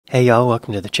Hey y'all,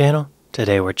 welcome to the channel.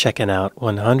 Today we're checking out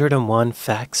 101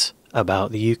 facts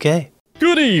about the UK.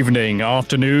 Good evening,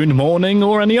 afternoon, morning,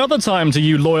 or any other time to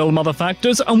you loyal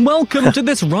motherfactors, and welcome to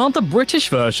this rather British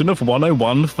version of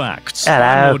 101 Facts. Hello.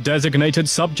 I'm your designated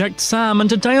subject, Sam, and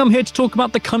today I'm here to talk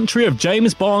about the country of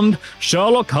James Bond,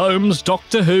 Sherlock Holmes,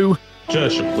 Doctor Who,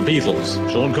 Churchill, the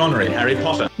Beatles, Sean Connery, Harry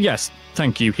Potter. Yes,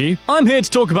 thank you, Hugh. I'm here to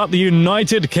talk about the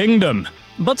United Kingdom.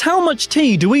 But how much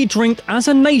tea do we drink as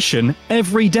a nation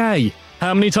every day?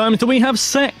 How many times do we have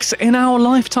sex in our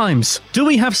lifetimes? Do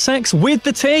we have sex with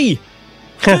the tea?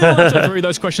 2 out of 3 of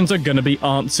those questions are going to be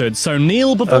answered, so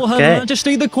kneel before Her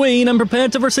Majesty the Queen and prepare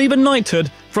to receive a knighthood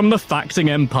from the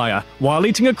Facting Empire, while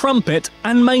eating a crumpet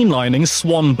and mainlining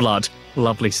swan blood.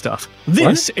 Lovely stuff.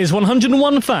 This is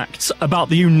 101 facts about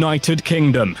the United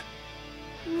Kingdom.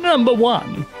 Number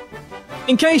 1.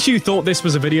 In case you thought this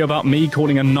was a video about me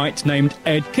calling a knight named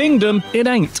Ed Kingdom, it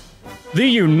ain't. The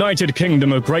United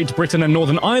Kingdom of Great Britain and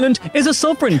Northern Ireland is a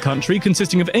sovereign country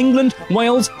consisting of England,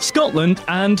 Wales, Scotland,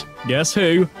 and, guess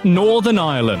who, Northern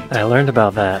Ireland. I learned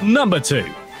about that. Number 2.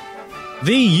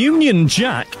 The Union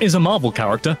Jack is a Marvel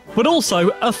character, but also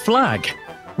a flag.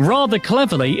 Rather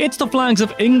cleverly, it's the flags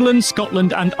of England,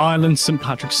 Scotland, and Ireland's St.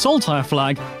 Patrick's Saltire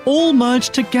flag all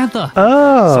merged together.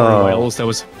 Oh. Sorry, Wales, there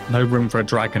was no room for a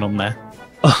dragon on there.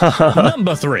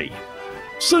 Number 3.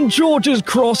 St. George's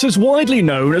Cross is widely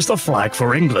known as the flag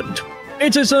for England.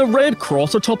 It is a red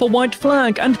cross atop a white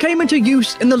flag and came into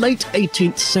use in the late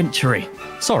 18th century.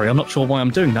 Sorry, I'm not sure why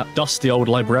I'm doing that dusty old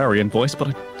librarian voice, but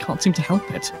I can't seem to help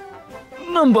it.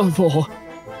 Number 4.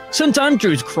 St.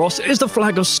 Andrew's Cross is the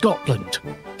flag of Scotland.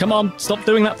 Come on, stop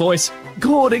doing that voice.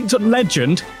 According to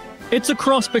legend, it's a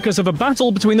cross because of a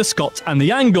battle between the Scots and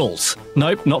the Angles.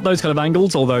 Nope, not those kind of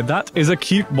Angles, although that is a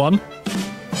cute one.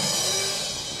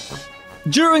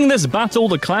 During this battle,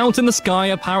 the clouds in the sky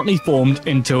apparently formed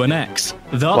into an X,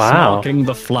 thus marking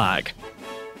the flag.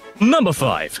 Number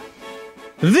 5.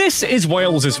 This is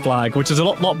Wales's flag, which is a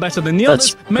lot better than the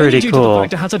others, mainly due to the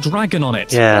fact it has a dragon on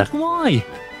it. Yeah. But why?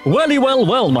 Welly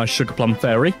well, my sugar plum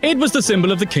fairy. It was the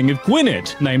symbol of the King of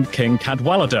Gwynedd, named King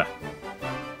Cadwallader.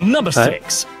 Number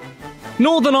 6.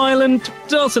 Northern Ireland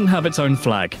doesn't have its own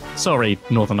flag. Sorry,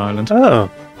 Northern Ireland. Oh.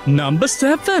 Number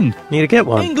 7. Need to get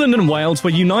one. England and Wales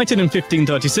were united in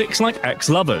 1536 like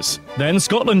ex-lovers. Then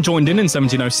Scotland joined in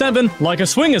 1707 like a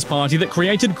swingers party that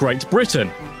created Great Britain.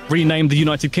 Renamed the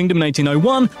United Kingdom in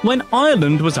 1801 when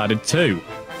Ireland was added too.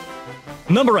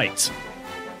 Number 8.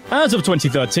 As of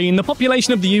 2013, the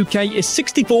population of the UK is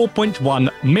 64.1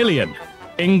 million.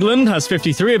 England has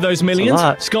 53 of those millions,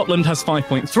 Scotland has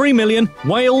 5.3 million,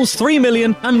 Wales 3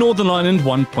 million, and Northern Ireland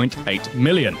 1.8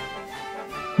 million.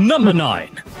 Number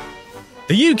 9.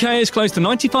 The UK is close to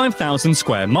 95,000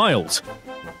 square miles.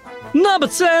 Number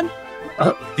 10.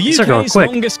 The UK's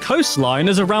longest coastline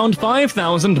is around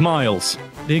 5,000 miles.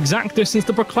 The exact distance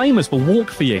the Proclaimers will walk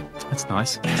for you. That's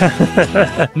nice.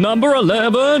 Number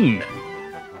 11.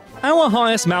 Our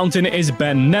highest mountain is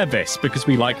Ben Nevis, because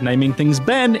we like naming things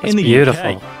Ben in the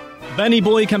UK. Benny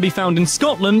Boy can be found in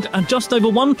Scotland at just over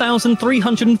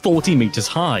 1,340 metres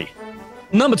high.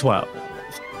 Number 12.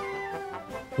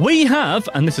 We have,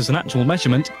 and this is an actual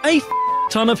measurement, a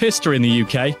ton of history in the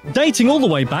UK, dating all the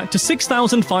way back to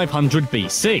 6,500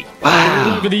 BC.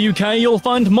 All over the UK, you'll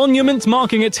find monuments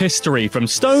marking its history, from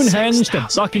Stonehenge to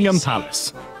Buckingham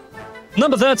Palace.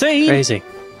 Number 13. Crazy.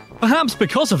 Perhaps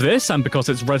because of this, and because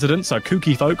its residents are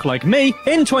kooky folk like me,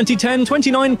 in 2010,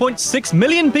 29.6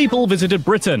 million people visited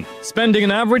Britain, spending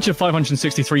an average of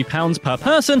 £563 per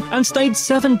person and stayed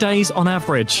 7 days on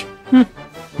average.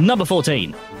 Number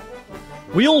 14.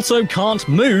 We also can't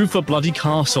move for bloody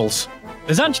castles.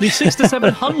 There's actually 600 to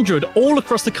 700 all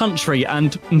across the country,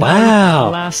 and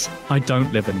alas, I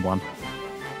don't live in one.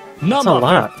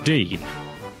 Number 15.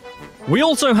 We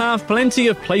also have plenty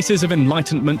of places of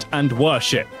enlightenment and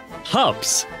worship.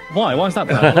 Hubs. Why? Why is that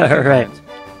bad? Right.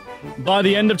 By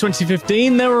the end of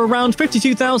 2015, there were around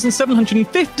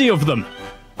 52,750 of them.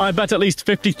 I bet at least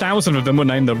 50,000 of them were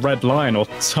named the Red Lion or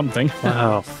something.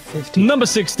 Wow, 50. Number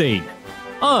 16.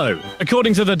 Oh,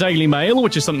 according to the Daily Mail,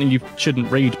 which is something you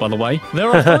shouldn't read, by the way, there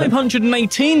are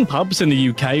 518 pubs in the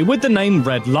UK with the name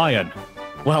Red Lion.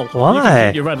 Well, why? You can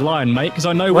get your Red Lion, mate, because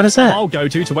I know what is that? I'll go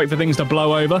to wait for things to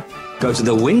blow over. Go to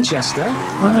the Winchester.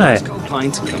 Why?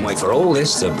 Pint and wait for all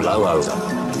this to blow over.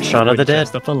 Shaun of the Dead.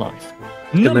 Winchester for life.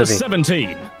 Number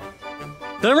 17.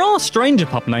 There are stranger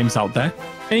pub names out there,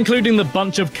 including the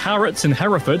Bunch of Carrots in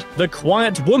Hereford, the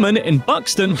Quiet Woman in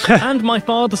Buxton, and My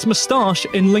Father's Moustache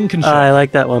in Lincolnshire. I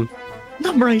like that one.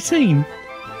 Number 18.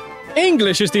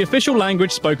 English is the official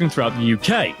language spoken throughout the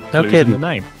UK. No kidding. The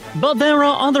name. But there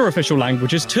are other official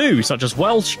languages too, such as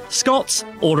Welsh, Scots,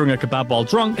 ordering a kebab while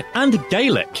drunk, and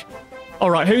Gaelic.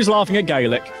 Alright, who's laughing at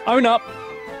Gaelic? Own up!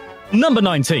 Number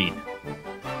 19.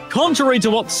 Contrary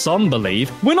to what some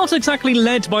believe, we're not exactly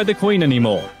led by the Queen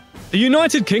anymore. The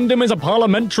United Kingdom is a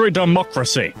parliamentary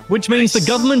democracy, which means the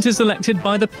government is elected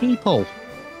by the people.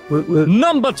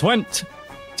 Number 20.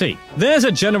 There's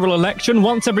a general election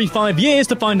once every 5 years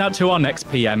to find out who our next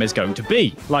PM is going to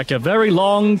be, like a very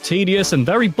long, tedious, and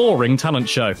very boring talent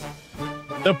show.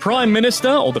 The Prime Minister,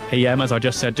 or the PM as I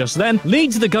just said just then,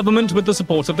 leads the government with the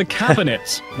support of the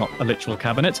Cabinet, not a literal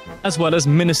cabinet, as well as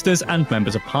ministers and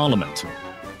members of Parliament.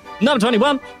 Number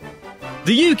 21.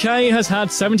 The UK has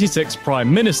had 76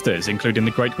 Prime Ministers, including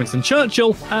the great Winston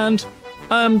Churchill and,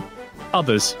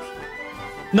 others.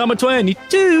 Number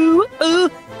 22.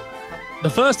 The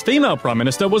first female Prime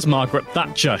Minister was Margaret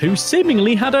Thatcher, who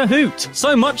seemingly had a hoot.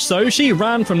 So much so, she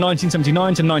ran from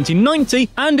 1979 to 1990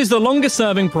 and is the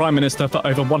longest-serving Prime Minister for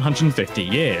over 150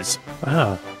 years.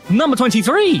 Wow. Number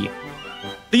 23.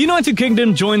 The United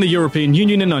Kingdom joined the European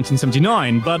Union in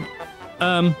 1979, but,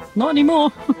 not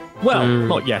anymore. Well,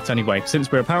 not yet anyway,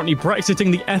 since we're apparently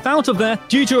Brexiting the F out of there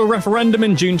due to a referendum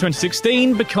in June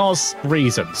 2016 because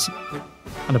reasons.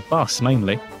 And a bus,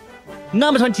 mainly.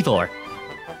 Number 24.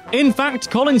 In fact,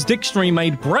 Collins Dictionary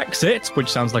made Brexit, which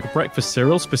sounds like a breakfast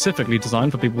cereal specifically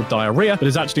designed for people with diarrhea, but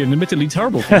is actually an admittedly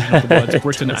terrible fusion of the words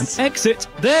Britain and exit,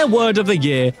 their word of the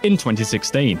year in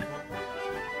 2016.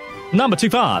 Number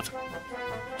 25.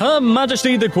 Her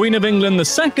Majesty the Queen of England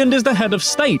II is the head of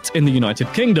state in the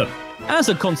United Kingdom. As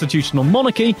a constitutional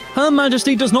monarchy, Her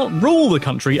Majesty does not rule the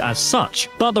country as such,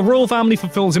 but the royal family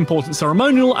fulfills important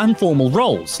ceremonial and formal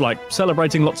roles, like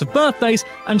celebrating lots of birthdays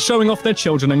and showing off their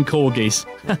children and corgis.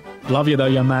 Love you though,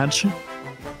 Your Madge.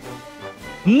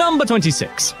 Number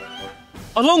 26.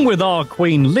 Along with our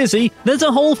Queen Lizzie, there's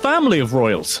a whole family of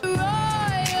royals.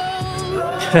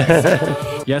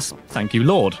 Yes, thank you,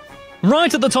 Lord.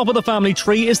 Right at the top of the family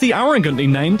tree is the arrogantly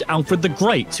named Alfred the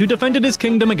Great, who defended his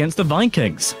kingdom against the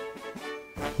Vikings.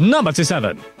 Number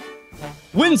 27.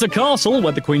 Windsor Castle,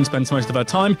 where the Queen spends most of her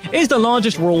time, is the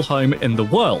largest royal home in the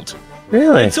world.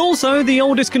 Really? It's also the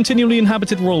oldest continually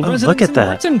inhabited royal residence look at in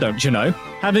that. Britain, don't you know?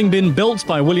 Having been built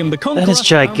by William the Conqueror That is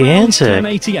gigantic. around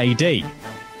 1080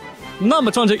 AD.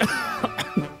 Number 20.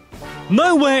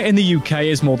 Nowhere in the UK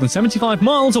is more than 75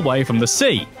 miles away from the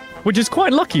sea. Which is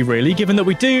quite lucky, really, given that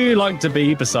we do like to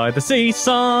be beside the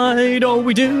seaside. Oh,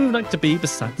 we do like to be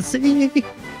beside the sea.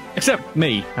 Except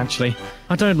me, actually.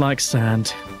 I don't like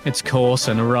sand. It's coarse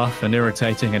and rough and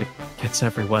irritating and it gets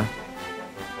everywhere.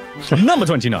 Number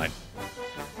 29.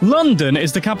 London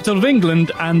is the capital of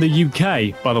England and the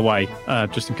UK, by the way.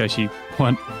 Just in case you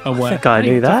weren't aware. I think I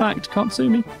knew that. Fact, can't sue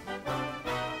me.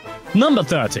 Number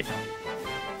 30.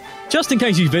 Just in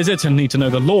case you visit and need to know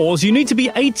the laws, you need to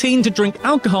be 18 to drink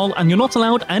alcohol and you're not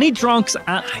allowed any drugs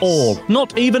at all.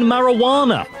 Not even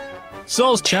marijuana.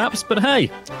 Soz, chaps, but hey,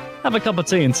 have a cup of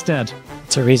tea instead.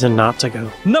 It's a reason not to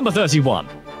go. Number 31.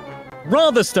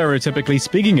 Rather stereotypically,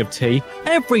 speaking of tea,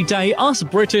 every day us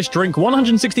British drink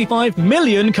 165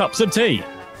 million cups of tea,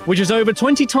 which is over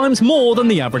 20 times more than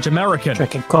the average American.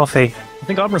 Drinking coffee. I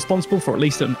think I'm responsible for at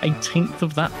least an 18th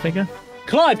of that figure.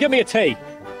 Clive, give me a tea.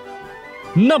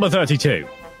 Number 32.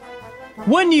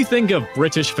 When you think of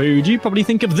British food, you probably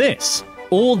think of this.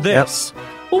 Or this. Yep.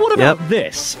 Well, what about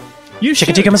this? You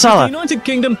Chicken should, tikka masala. The United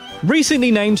Kingdom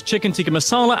recently named chicken tikka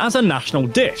masala as a national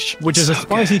dish, which is a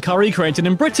spicy curry created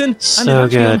in Britain and is So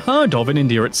actually good. unheard of in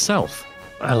India itself.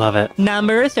 I love it.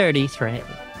 Number 33.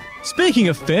 Speaking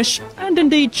of fish, and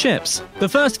indeed chips, the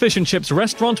first fish and chips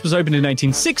restaurant was opened in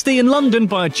 1860 in London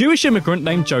by a Jewish immigrant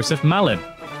named Joseph Malin.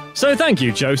 So thank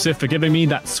you, Joseph, for giving me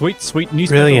that sweet, sweet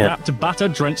newspaper Brilliant. wrapped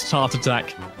batter-drenched heart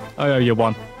attack. I owe you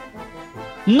one.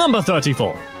 Number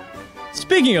 34.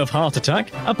 Speaking of heart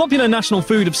attack, a popular national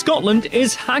food of Scotland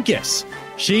is haggis.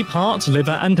 Sheep heart,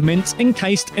 liver and mince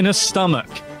encased in a stomach.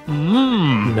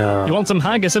 Mmm. No. You want some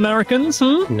haggis, Americans?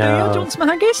 No. Do you want some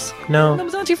haggis? No. Number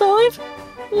 35?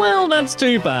 Well, that's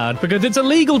too bad, because it's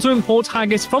illegal to import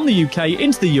haggis from the UK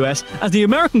into the US, as the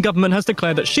American government has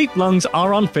declared that sheep lungs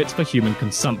are unfit for human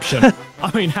consumption.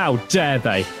 I mean, how dare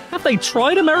they? Have they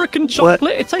tried American chocolate?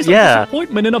 It tastes like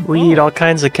disappointment in a bar. We eat all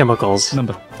kinds of chemicals.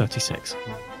 Number 36.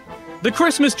 The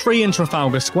Christmas tree in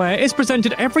Trafalgar Square is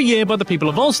presented every year by the people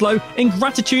of Oslo in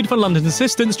gratitude for London's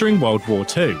assistance during World War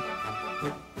II.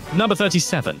 Number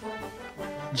 37.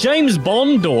 James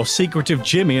Bond, or Secretive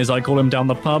Jimmy as I call him down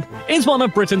the pub, is one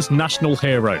of Britain's national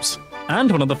heroes. And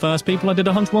one of the first people I did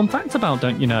 101 facts about,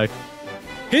 don't you know?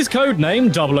 His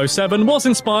codename, 007, was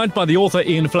inspired by the author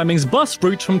Ian Fleming's bus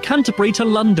route from Canterbury to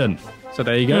London. So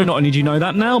there you go. Not only do you know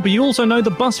that now, but you also know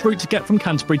the bus route to get from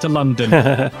Canterbury to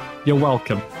London. You're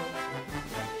welcome.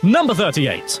 Number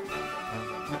 38.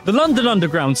 The London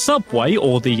Underground subway,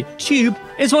 or the Tube,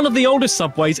 is one of the oldest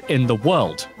subways in the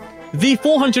world. The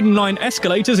 409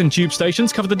 escalators in tube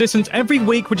stations cover the distance every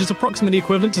week, which is approximately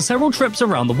equivalent to several trips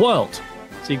around the world.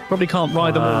 So you probably can't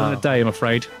ride them all in a day, I'm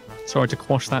afraid. Sorry to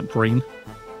quash that dream.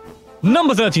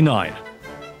 Number 39.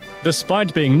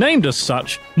 Despite being named as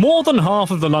such, more than half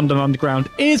of the London Underground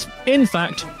is, in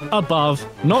fact, above,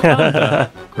 not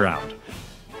underground.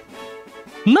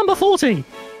 Number 40.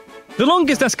 The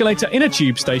longest escalator in a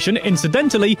tube station,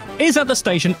 incidentally, is at the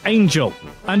station Angel,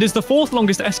 and is the 4th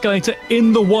longest escalator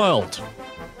in the world.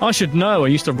 I should know, I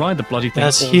used to ride the bloody thing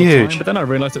That's all huge. the time, but then I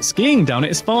realised that skiing down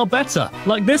it is far better,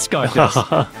 like this guy does.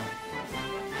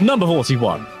 Number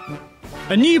 41.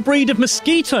 A new breed of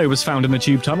mosquito was found in the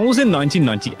tube tunnels in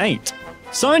 1998.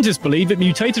 Scientists believe it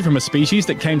mutated from a species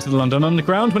that came to the London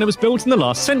Underground when it was built in the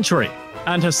last century,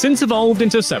 and has since evolved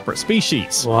into a separate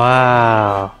species.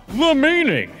 Wow. The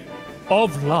meaning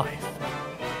of life.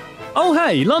 Oh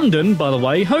hey, London, by the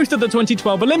way, hosted the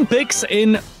 2012 Olympics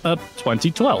in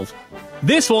 2012.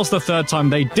 This was the 3rd time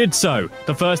they did so,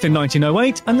 the first in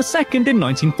 1908 and the second in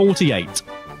 1948.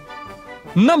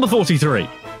 Number 43.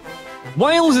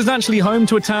 Wales is actually home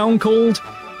to a town called...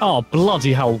 Oh,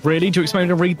 bloody hell, really? Do you expect me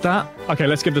to read that? Okay,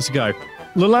 let's give this a go.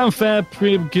 Why?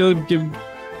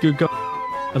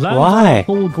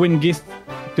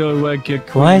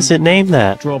 Why is it named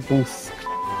that?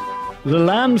 The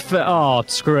land fair. Oh,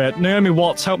 screw it. Naomi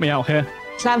Watts, help me out here.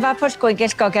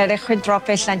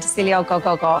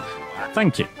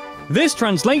 Thank you. This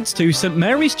translates to St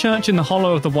Mary's Church in the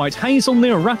hollow of the White Hazel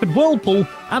near a rapid whirlpool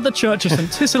at the Church of St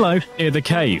Tisilo near the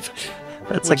cave.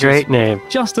 That's a great name.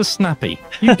 Just as snappy.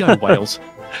 You go, Wales.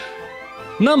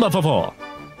 Number 4.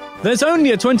 There's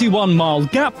only a 21-mile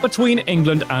gap between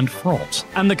England and France,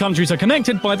 and the countries are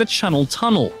connected by the Channel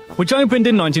Tunnel, which opened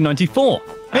in 1994.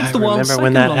 It's the world's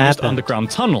second longest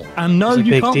underground tunnel. And no,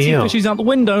 you can't see fishies out the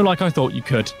window like I thought you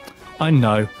could. I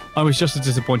know. I was just as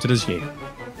disappointed as you.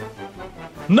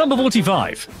 Number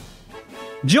 45.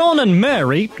 John and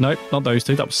Mary, no, not those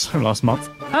two, that was so last month,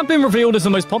 have been revealed as the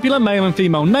most popular male and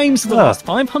female names for the last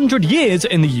 500 years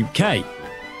in the UK.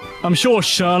 I'm sure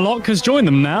Sherlock has joined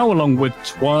them now, along with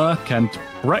Twerk and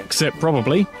Brexit,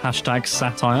 probably. #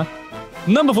 satire.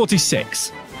 Number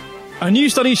 46. A new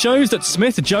study shows that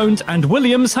Smith, Jones, and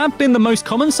Williams have been the most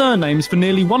common surnames for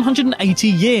nearly 180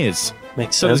 years.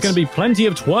 Makes sense. So there's going to be plenty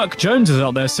of Twerk Joneses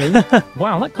out there soon.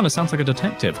 Wow, that kind of sounds like a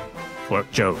detective.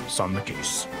 Twerk Jones on the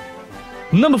case.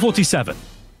 Number 47.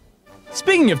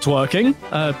 Speaking of twerking,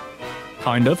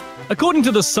 kind of. According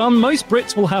to The Sun, most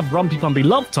Brits will have rumpy-pumpy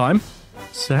love time,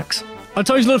 sex, a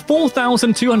total of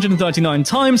 4,239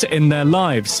 times in their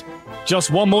lives.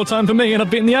 Just one more time for me and I've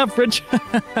beaten the average.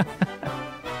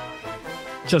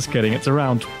 Just kidding, it's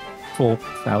around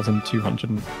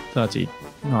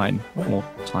 4,239 more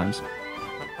times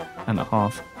and a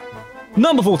half.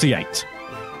 Number 48.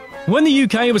 When the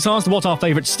UK was asked what our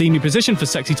favourite steamy position for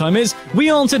sexy time is,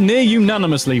 we answered near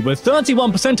unanimously, with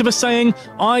 31% of us saying,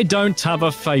 I don't have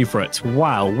a favourite.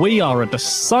 Wow, we are a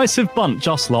decisive bunch,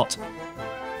 us lot.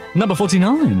 Number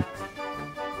 49.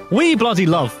 We bloody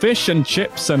love fish and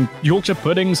chips and Yorkshire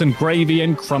puddings and gravy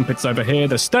and crumpets over here.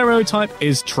 The stereotype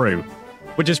is true.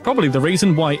 Which is probably the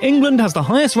reason why England has the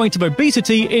highest rate of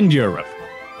obesity in Europe.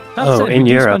 That said, we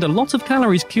do spend a lot of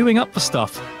calories queuing up for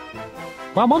stuff.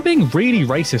 Wow, I'm being really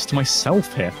racist to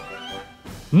myself here.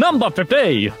 Number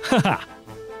 50! The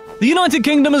United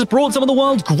Kingdom has brought some of the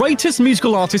world's greatest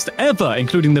musical artists ever,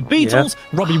 including the Beatles,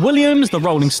 Robbie Williams, the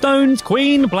Rolling Stones,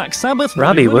 Queen, Black Sabbath,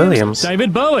 Robbie Williams,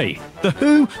 David Bowie, The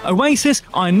Who, Oasis,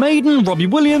 Iron Maiden, Robbie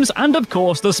Williams, and of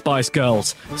course the Spice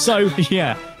Girls. So,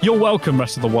 yeah, you're welcome,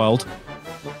 rest of the world.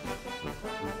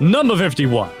 Number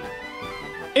 51.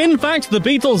 In fact, the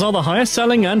Beatles are the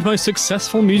highest-selling and most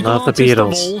successful musical artists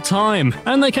of all time.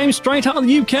 And they came straight out of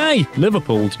the UK.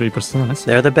 Liverpool, to be precise.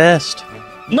 They're the best.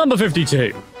 Number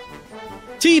 52.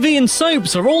 TV and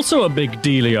soaps are also a big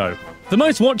dealio. The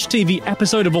most watched TV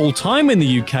episode of all time in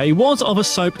the UK was of a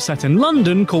soap set in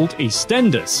London called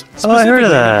EastEnders. Oh, I heard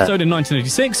of that. An episode in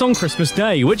 1986 on Christmas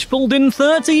Day, which pulled in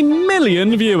 30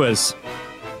 million viewers.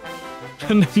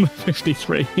 Number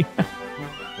 53.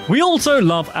 We also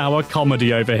love our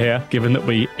comedy over here, given that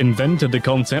we invented the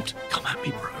concept. Come at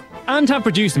me, bro. And have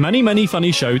produced many, many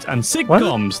funny shows and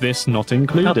sitcoms, this not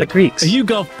included. Not the Greeks. A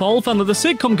YouGov poll found that the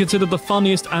sitcom considered the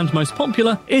funniest and most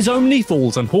popular is Only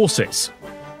Fools and Horses.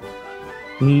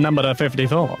 Number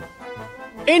 54.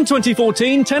 In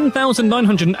 2014,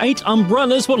 10,908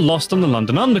 umbrellas were lost on the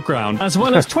London Underground, as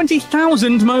well as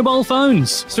 20,000 mobile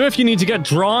phones. So if you need to get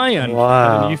dry and get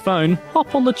a new phone,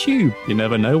 hop on the tube. You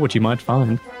never know what you might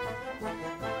find.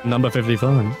 Number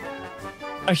 55.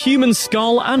 A human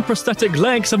skull and prosthetic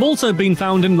legs have also been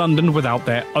found in London without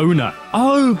their owner.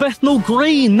 Oh, Bethnal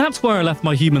Green, that's where I left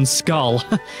my human skull.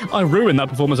 I ruined that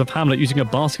performance of Hamlet using a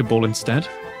basketball instead.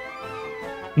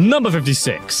 Number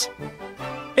 56.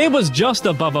 It was just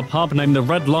above a pub named the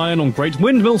Red Lion on Great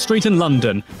Windmill Street in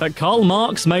London that Karl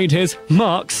Marx made his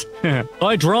marks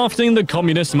by drafting the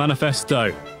Communist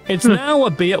Manifesto. It's now a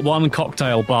be-at-one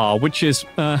cocktail bar, which is,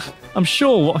 I'm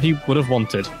sure, what he would have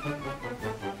wanted.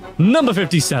 Number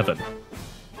 57.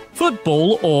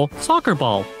 Football, or soccer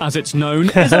ball, as it's known,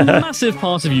 is a massive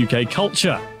part of UK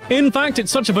culture. In fact,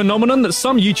 it's such a phenomenon that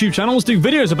some YouTube channels do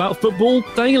videos about football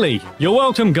daily. You're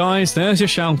welcome, guys. There's your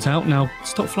shout out. Now,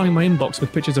 stop flooding my inbox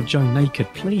with pictures of Joe naked,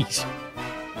 please.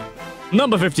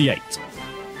 Number 58.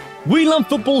 We love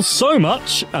football so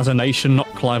much, as a nation, not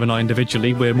Clive and I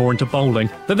individually, we're more into bowling,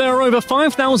 that there are over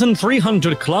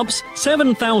 5,300 clubs,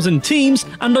 7,000 teams,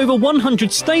 and over 100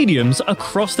 stadiums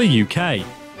across the UK.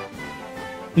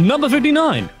 Number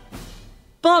 59.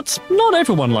 But not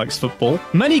everyone likes football.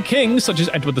 Many kings, such as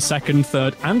Edward II,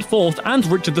 III, and IV, and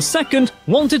Richard II,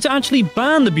 wanted to actually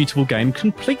ban the beautiful game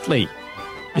completely.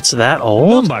 It's that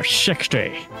old? Number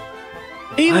 60.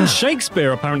 Even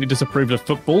Shakespeare apparently disapproved of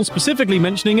football, specifically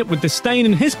mentioning it with disdain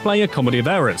in his play A Comedy of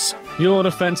Errors. Your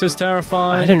defense is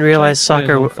terrifying. I didn't realize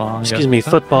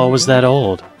football was that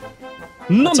old.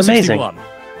 Number That's amazing. 61.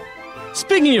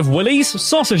 Speaking of willies,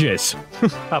 sausages.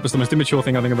 That was the most immature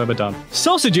thing I think I've ever done.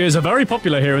 Sausages are very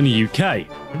popular here in the UK.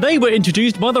 They were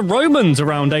introduced by the Romans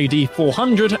around AD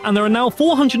 400, and there are now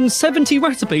 470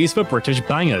 recipes for British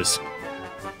bangers.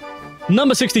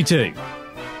 Number 62.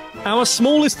 Our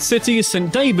smallest city is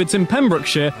St David's in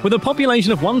Pembrokeshire, with a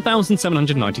population of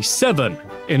 1,797.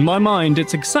 In my mind,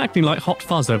 it's exactly like Hot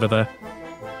Fuzz over there.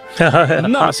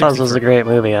 Hot Fuzz was a great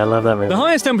movie. I love that movie. The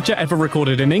highest temperature ever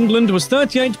recorded in England was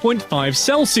 38.5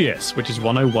 Celsius, which is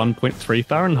 101.3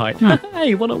 Fahrenheit.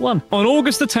 Hey, 101. On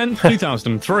August the 10th,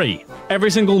 2003.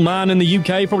 Every single man in the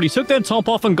UK probably took their top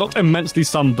off and got immensely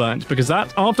sunburnt, because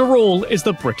that, after all, is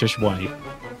the British way.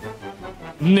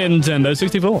 Nintendo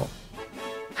 64.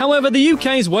 However, the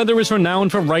UK's weather is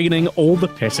renowned for raining all the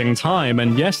pissing time,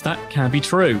 and yes, that can be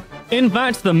true. In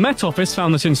fact, the Met Office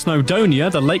found that in Snowdonia,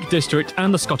 the Lake District,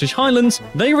 and the Scottish Highlands,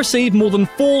 they received more than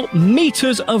 4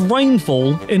 metres of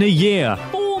rainfall in a year.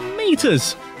 4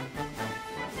 metres!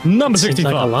 Number 65.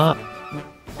 Seems like a lot.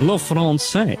 Le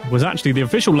Français was actually the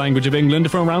official language of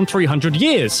England for around 300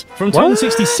 years, from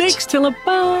 1266 till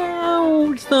about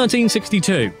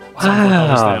 1362.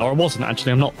 Wow. Or I wasn't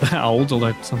actually, I'm not that old,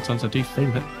 although sometimes I do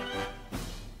feel it.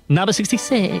 Number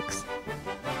 66.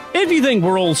 If you think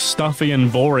we're all stuffy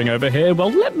and boring over here, well,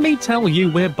 let me tell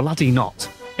you we're bloody not.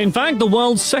 In fact, the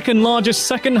world's second largest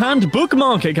second-hand book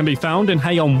market can be found in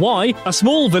Hay-on-Wye, a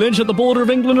small village at the border of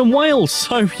England and Wales.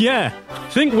 So yeah, I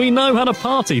think we know how to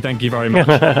party, thank you very much.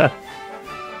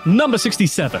 Number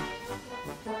 67.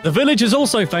 The village is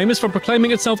also famous for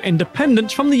proclaiming itself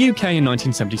independent from the UK in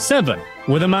 1977,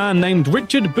 with a man named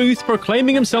Richard Booth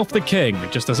proclaiming himself the king,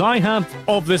 just as I have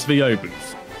of this VO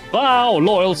booth. Bow,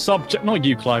 loyal subject. Not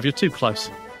you, Clive, you're too close.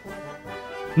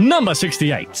 Number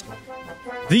 68.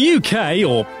 The UK,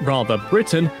 or rather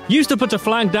Britain, used to put a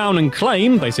flag down and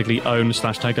claim, basically own /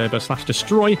 take over /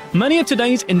 destroy, many of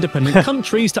today's independent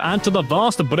countries to add to the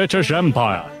vast British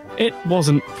Empire. It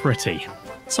wasn't pretty.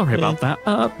 Sorry about that.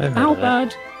 How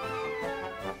bad?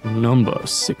 Number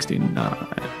 69.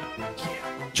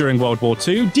 During World War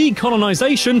II,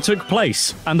 decolonisation took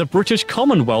place, and the British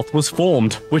Commonwealth was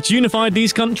formed, which unified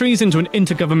these countries into an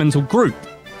intergovernmental group.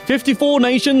 54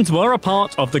 nations were a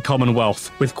part of the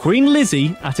Commonwealth, with Queen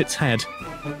Lizzie at its head.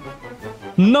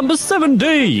 Number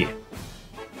 70.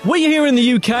 We here in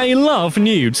the UK love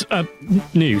news,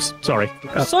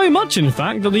 So much, in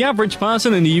fact, that the average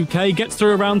person in the UK gets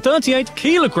through around 38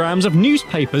 kilograms of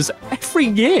newspapers every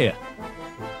year.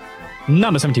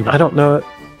 Number 71. I don't know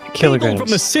kilograms. People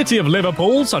from the city of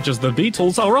Liverpool, such as the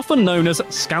Beatles, are often known as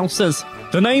Scousers.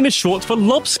 The name is short for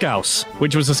lobscouse,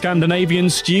 which was a Scandinavian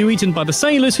stew eaten by the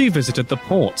sailors who visited the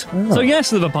port. Oh. So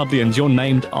yes, Liverpudlians, you're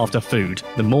named after food.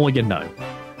 The more you know.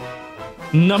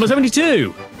 Number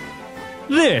 72.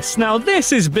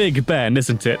 This is Big Ben,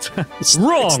 isn't it?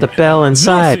 Wrong! It's the bell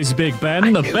inside. This is Big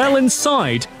Ben, the bell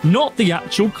inside, not the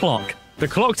actual clock. The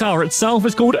clock tower itself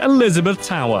is called Elizabeth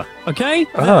Tower, okay?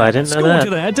 Oh, I didn't know that. Scored you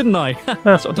there, didn't I?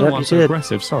 So I don't know why I'm so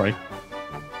aggressive, sorry.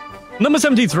 Number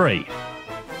 73.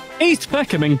 East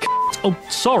Peckham in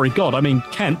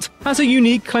Kent, has a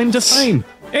unique claim to fame.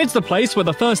 It's the place where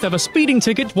the first ever speeding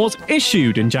ticket was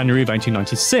issued in January of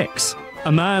 1896.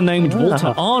 A man named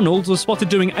Walter Arnold was spotted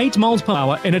doing 8 miles per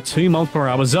hour in a 2 miles per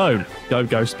hour zone.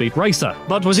 Go speed racer.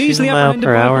 But was easily apprehended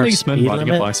by a policeman riding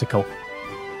a bicycle.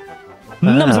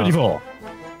 Number 24.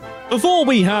 Before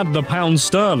we had the pound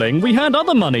sterling, we had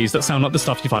other monies that sound like the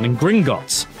stuff you find in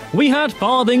Gringotts. We had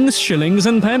farthings, shillings,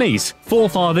 and pennies. 4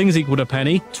 farthings equaled a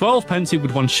penny, 12 pence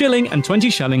equaled 1 shilling, and 20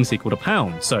 shillings equaled a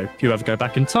pound. So if you ever go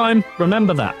back in time,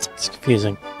 remember that. It's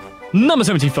confusing. Number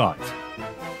 75.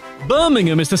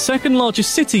 Birmingham is the second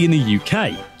largest city in the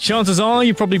UK. Chances are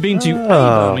you've probably been to a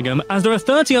Birmingham, as there are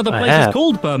 30 other places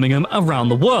called Birmingham around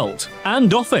the world,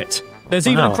 and off it. There's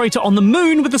even a crater on the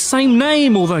moon with the same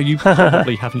name, although you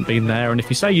probably haven't been there, and if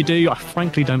you say you do, I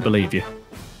frankly don't believe you.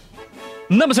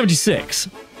 Number 76.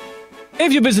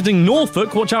 If you're visiting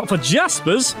Norfolk, watch out for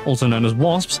jaspers, also known as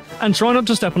wasps, and try not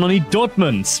to step on any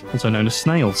dodmans, also known as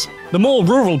snails. The more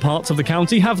rural parts of the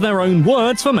county have their own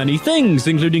words for many things,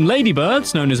 including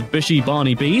ladybirds, known as bishy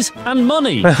barney bees, and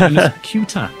money, known as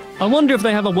cuta. I wonder if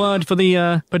they have a word for the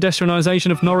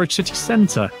pedestrianisation of Norwich city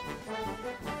centre.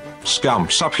 Scum.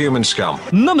 Subhuman scum.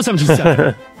 Number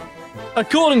 77.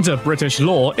 According to British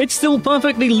law, it's still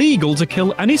perfectly legal to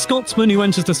kill any Scotsman who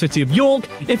enters the city of York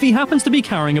if he happens to be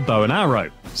carrying a bow and arrow.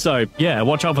 So, yeah,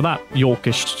 watch out for that,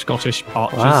 Yorkish, Scottish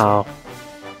archers. Wow.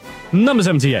 Number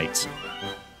 78.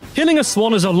 Killing a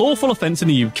swan is a lawful offence in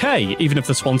the UK, even if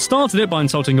the swan started it by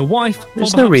insulting a wife.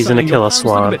 There's no reason to kill a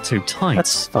swan. A bit too tight.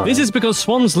 That's fine. This is because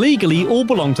swans legally all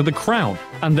belong to the crown,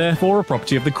 and therefore a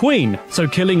property of the Queen. So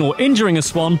killing or injuring a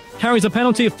swan carries a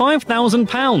penalty of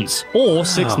 £5,000 or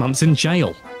 6 months in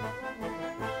jail.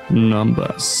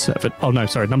 Number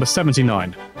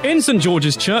 79. In St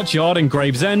George's Churchyard in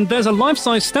Gravesend, there's a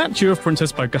life-size statue of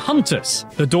Princess Pocahontas,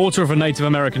 the daughter of a Native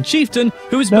American chieftain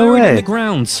who is buried in the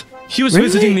grounds. She was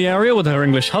visiting the area with her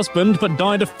English husband, but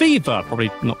died of fever. Probably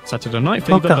not Saturday night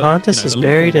fever, Pocahontas is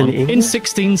buried in England? In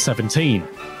 1617.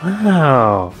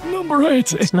 Wow. Number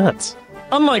 80. It's nuts.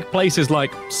 Unlike places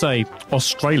like, say,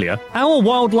 Australia, our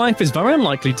wildlife is very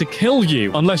unlikely to kill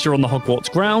you unless you're on the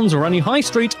Hogwarts grounds or any high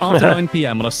street after 9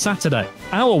 p.m. on a Saturday.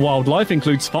 Our wildlife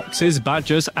includes foxes,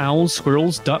 badgers, owls,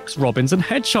 squirrels, ducks, robins, and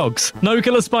hedgehogs. No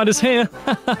killer spiders here.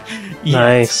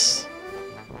 Nice.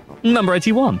 Number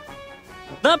 81.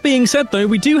 That being said, though,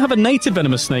 we do have a native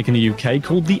venomous snake in the UK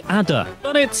called the adder,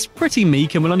 but it's pretty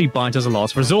meek and will only bite as a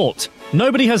last resort.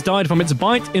 Nobody has died from its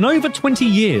bite in over 20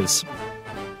 years.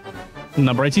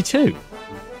 Number 82.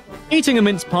 Eating a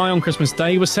mince pie on Christmas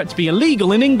Day was set to be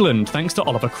illegal in England thanks to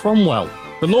Oliver Cromwell.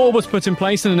 The law was put in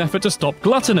place in an effort to stop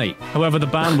gluttony. However, the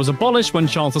ban was abolished when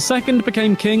Charles II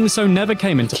became king, so never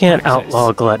came into Can't practice.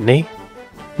 outlaw gluttony.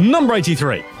 Number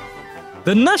 83.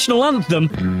 The national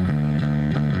anthem...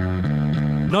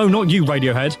 No, not you,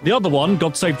 Radiohead. The other one,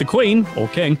 God Save the Queen, or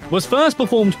King, was first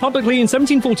performed publicly in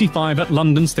 1745 at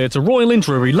London's Theatre Royal in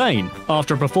Drury Lane,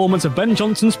 after a performance of Ben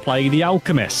Jonson's play The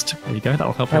Alchemist. There you go,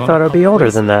 that'll help you I thought it would be older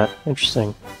than that.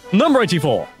 Interesting. Number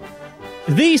 84.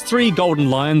 These 3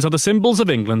 golden lions are the symbols of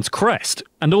England's crest,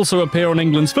 and also appear on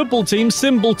England's football team's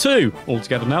symbol too. All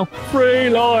together now.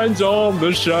 3 lions on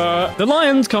the shirt. The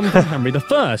lions come from Henry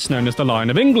I, known as the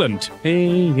Lion of England.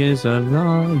 He is a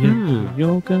lion,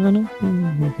 you're gonna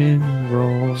hear him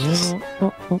roar.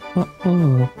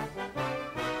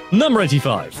 Number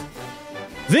 85.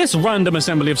 This random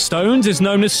assembly of stones is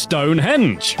known as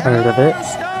Stonehenge. Heard of it?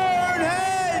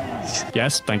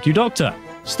 Yes, thank you, Doctor.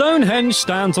 Stonehenge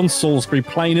stands on Salisbury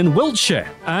Plain in Wiltshire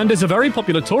and is a very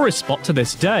popular tourist spot to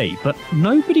this day, but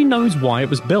nobody knows why it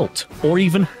was built, or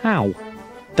even how.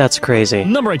 That's crazy.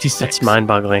 Number 86. It's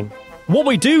mind-boggling. What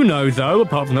we do know, though,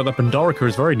 apart from that the Pandorica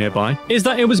is very nearby, is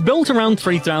that it was built around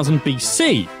 3000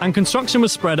 BC, and construction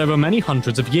was spread over many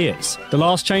hundreds of years. The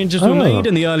last changes were made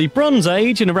in the early Bronze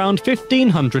Age in around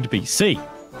 1500 BC.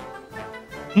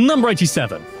 Number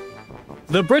 87.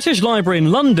 The British Library in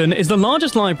London is the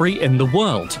largest library in the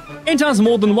world. It has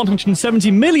more than 170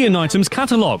 million items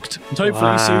catalogued. And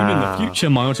hopefully soon in the future,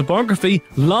 my autobiography,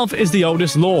 Love is the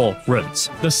Oldest Law, runs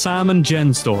the Sam and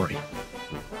Jen story.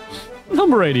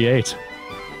 Number 88.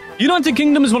 The United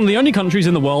Kingdom is one of the only countries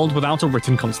in the world without a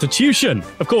written constitution.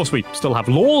 Of course, we still have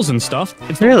laws and stuff.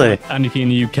 It's not like anarchy in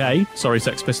the UK, sorry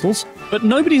Sex Pistols, but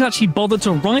nobody's actually bothered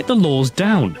to write the laws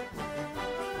down.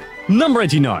 Number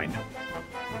 89.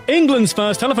 England's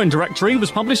first telephone directory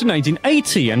was published in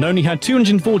 1880 and only had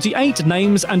 248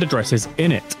 names and addresses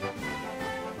in it.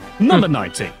 Number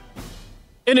 90.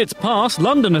 In its past,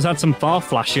 London has had some far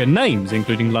flashier names,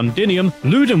 including Londinium,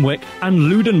 Ludenwick,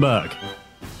 and Ludenberg.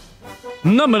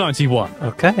 Number 91.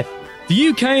 Okay. The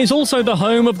UK is also the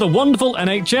home of the wonderful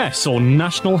NHS, or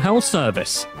National Health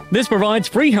Service. This provides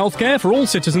free healthcare for all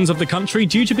citizens of the country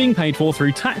due to being paid for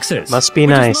through taxes. Must be which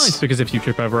nice. Is nice because if you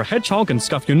trip over a hedgehog and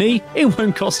scuff your knee, it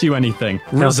won't cost you anything.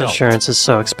 Health Result. insurance is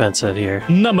so expensive here.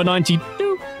 Number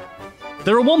 92.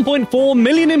 There are 1.4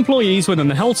 million employees within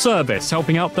the health service,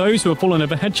 helping out those who have fallen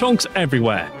over hedgehogs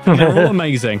everywhere. They're all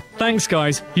amazing. Thanks,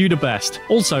 guys. You the best.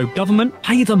 Also, government,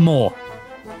 pay them more.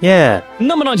 Yeah.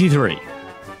 Number 93.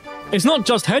 It's not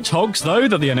just hedgehogs, though,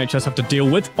 that the NHS have to deal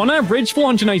with. On average,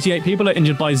 488 people are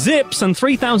injured by zips, and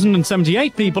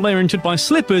 3,078 people are injured by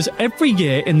slippers every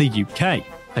year in the UK.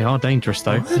 They are dangerous,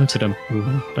 though. Look at them.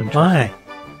 Don't try. Why?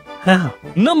 How?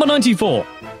 Number 94.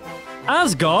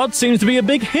 Asgard seems to be a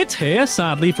big hit here,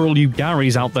 sadly, for all you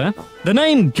Garys out there. The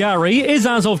name Gary is,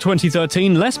 as of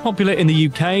 2013, less popular in the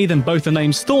UK than both the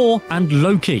names Thor and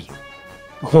Loki.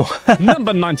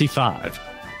 Number 95.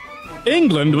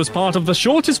 England was part of the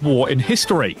shortest war in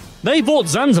history. They fought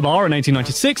Zanzibar in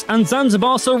 1896, and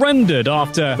Zanzibar surrendered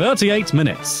after 38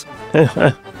 minutes.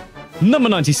 Number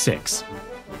 96.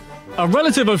 A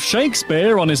relative of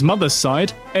Shakespeare on his mother's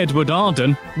side, Edward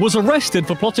Arden, was arrested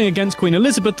for plotting against Queen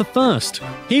Elizabeth I.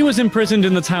 He was imprisoned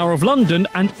in the Tower of London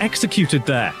and executed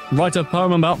there. Write a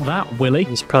poem about that, Willie.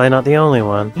 He's probably not the only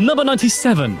one. Number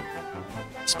 97.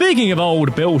 Speaking of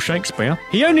old Bill Shakespeare,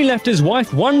 he only left his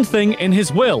wife one thing in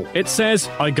his will. It says,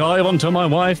 I gave unto my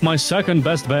wife my second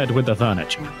best bed with the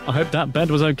furniture. I hope that bed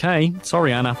was okay.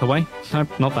 Sorry, Anne Hathaway. No,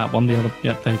 not that one, the other.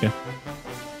 Yeah, there you go.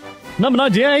 Number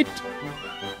 98.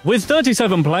 With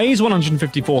 37 plays,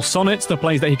 154 sonnets, the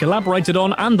plays that he collaborated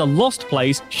on, and the lost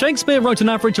plays, Shakespeare wrote an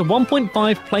average of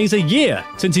 1.5 plays a year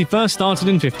since he first started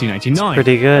in 1589. That's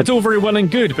pretty good. It's all very well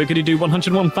and good, but could he do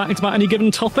 101 facts about any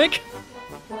given topic?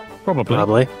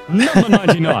 Probably. Number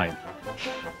 99.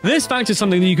 This fact is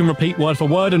something that you can repeat word for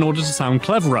word in order to sound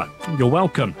cleverer. You're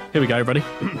welcome. Here we go, ready?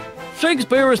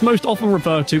 Shakespeare is most often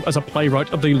referred to as a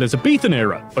playwright of the Elizabethan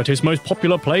era, but his most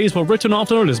popular plays were written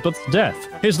after Elizabeth's death.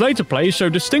 His later plays show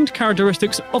distinct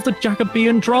characteristics of the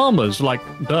Jacobean dramas, like,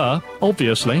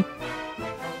 obviously.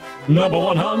 Number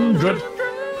 100.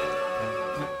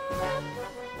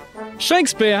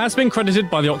 Shakespeare has been credited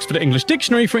by the Oxford English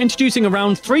Dictionary for introducing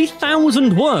around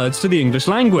 3,000 words to the English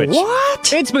language.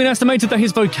 What? It's been estimated that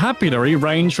his vocabulary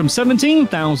ranged from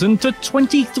 17,000 to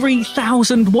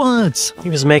 23,000 words.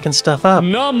 He was making stuff up.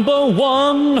 Number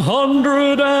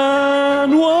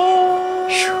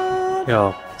 101.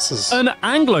 Yo, this is... An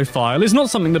Anglophile is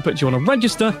not something that puts you on a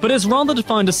register, but is rather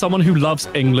defined as someone who loves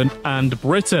England and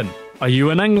Britain. Are you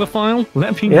an Anglophile?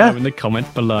 Let me know in the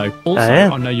comment below. Also,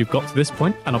 I know you've got to this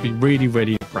point, and I'll be really,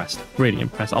 really impressed. Really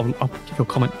impressed. I'll give your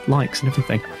comment likes and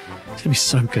everything. It's going to be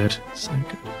so good. So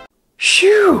good.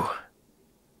 Shoo!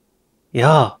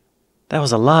 Yo, that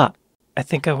was a lot. I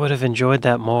think I would have enjoyed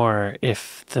that more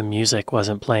if the music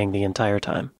wasn't playing the entire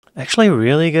time. Actually,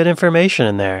 really good information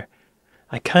in there.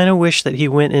 I kind of wish that he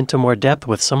went into more depth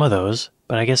with some of those,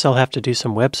 but I guess I'll have to do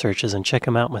some web searches and check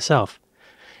them out myself.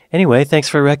 Anyway, thanks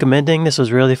for recommending. This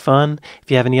was really fun. If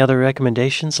you have any other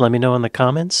recommendations, let me know in the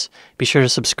comments. Be sure to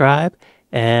subscribe,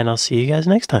 and I'll see you guys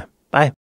next time. Bye.